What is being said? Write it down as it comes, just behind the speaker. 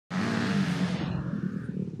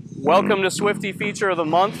Welcome to Swifty Feature of the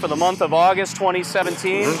Month for the month of August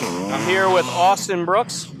 2017. I'm here with Austin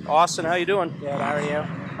Brooks. Austin, how you doing? Good, how are you?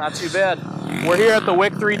 Not too bad. We're here at the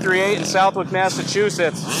Wick 338 in Southwick,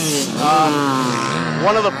 Massachusetts.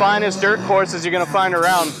 One of the finest dirt courses you're going to find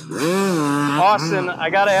around. Austin,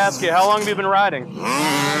 I got to ask you, how long have you been riding?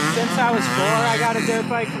 Since I was 4, I got a dirt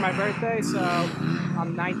bike for my birthday, so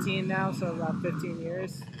I'm 19 now, so about 15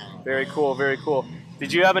 years. Very cool, very cool.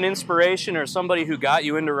 Did you have an inspiration or somebody who got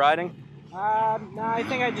you into riding? No, I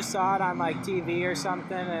think I just saw it on like TV or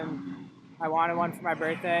something, and I wanted one for my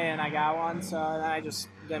birthday, and I got one, so then I just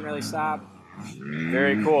didn't really stop.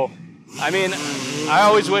 Very cool. I mean, I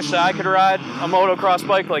always wish that I could ride a motocross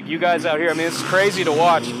bike like you guys out here. I mean, it's crazy to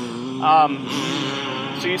watch.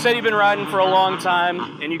 So you said you've been riding for a long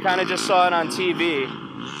time, and you kind of just saw it on TV.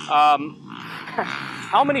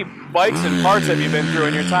 How many bikes and parts have you been through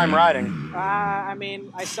in your time riding? I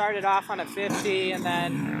mean, I started off on a 50, and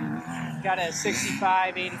then got a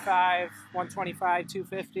 65, 85, 125,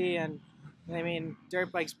 250, and I mean,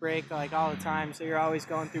 dirt bikes break like all the time, so you're always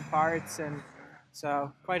going through parts, and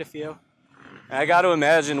so quite a few. I got to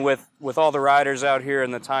imagine with all the riders out here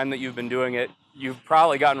and the time that you've been doing it, you've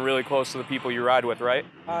probably gotten really close to the people you ride with, right?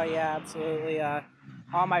 Oh yeah, absolutely.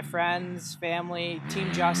 All my friends, family,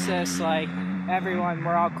 Team Justice, like everyone,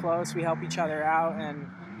 we're all close. We help each other out, and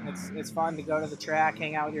it's fun to go to the track,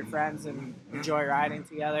 hang out with your friends, and enjoy riding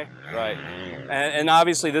together. Right. And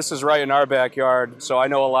obviously this is right in our backyard, so I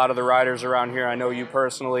know a lot of the riders around here. I know you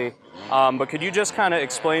personally. But could you just kind of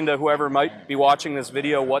explain to whoever might be watching this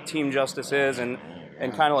video what Team Justice is and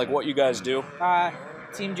kind of like what you guys do?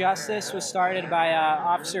 Team Justice was started by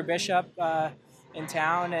Officer Bishop in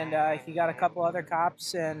town, and he got a couple other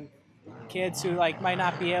cops and kids who like might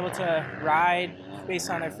not be able to ride based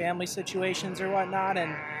on their family situations or whatnot,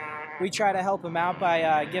 and we try to help them out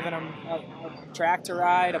by giving them a track to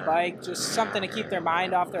ride, a bike, just something to keep their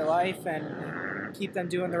mind off their life and keep them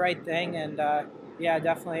doing the right thing. And yeah,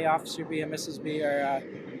 definitely Officer B and Mrs. B are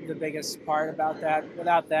the biggest part about that.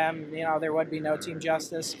 Without them, you know, there would be no Team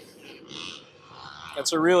Justice.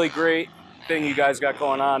 That's a really great thing you guys got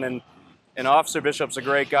going on, and Officer Bishop's a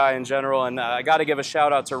great guy in general, and I got to give a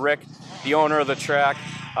shout out to Rick, the owner of the track.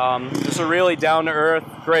 Just a really down-to-earth,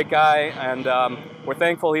 great guy, and we're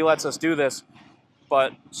thankful he lets us do this.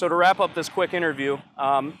 But so to wrap up this quick interview,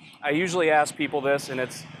 I usually ask people this, and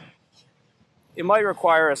it might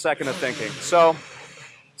require a second of thinking. So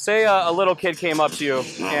say a little kid came up to you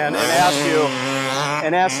and asked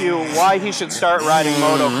you why he should start riding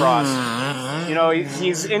motocross. You know,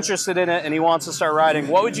 he's interested in it and he wants to start riding.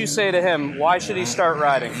 What would you say to him? Why should he start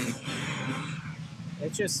riding?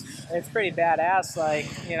 It's pretty badass. Like,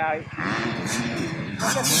 you know,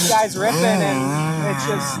 look at these guys ripping, and it's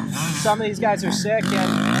just, some of these guys are sick, and you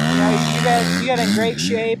know, you get in great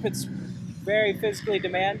shape. It's very physically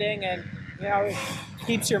demanding, and you know, it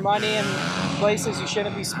keeps your money in places you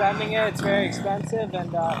shouldn't be spending it. It's very expensive,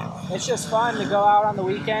 and it's just fun to go out on the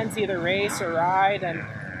weekends, either race or ride, and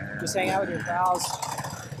just hang out with your pals.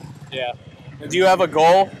 Yeah. Do you have a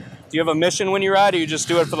goal? Do you have a mission when you ride, or you just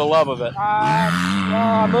do it for the love of it? Well,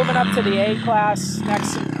 I'm moving up to the A class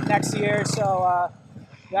next year, so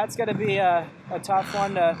that's going to be a tough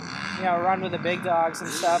one to, you know, run with the big dogs and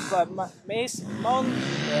stuff. But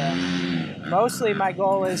mostly my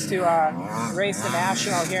goal is to race the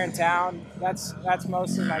national here in town. That's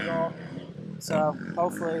mostly my goal. So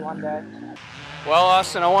hopefully one day. Well,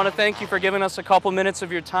 Austin, I want to thank you for giving us a couple minutes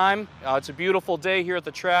of your time. It's a beautiful day here at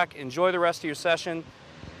the track. Enjoy the rest of your session.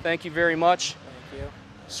 Thank you very much. Thank you.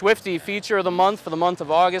 Swifty Feature of the Month for the month of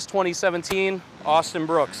August 2017, Austin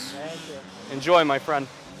Brooks. Thank you. Enjoy, my friend.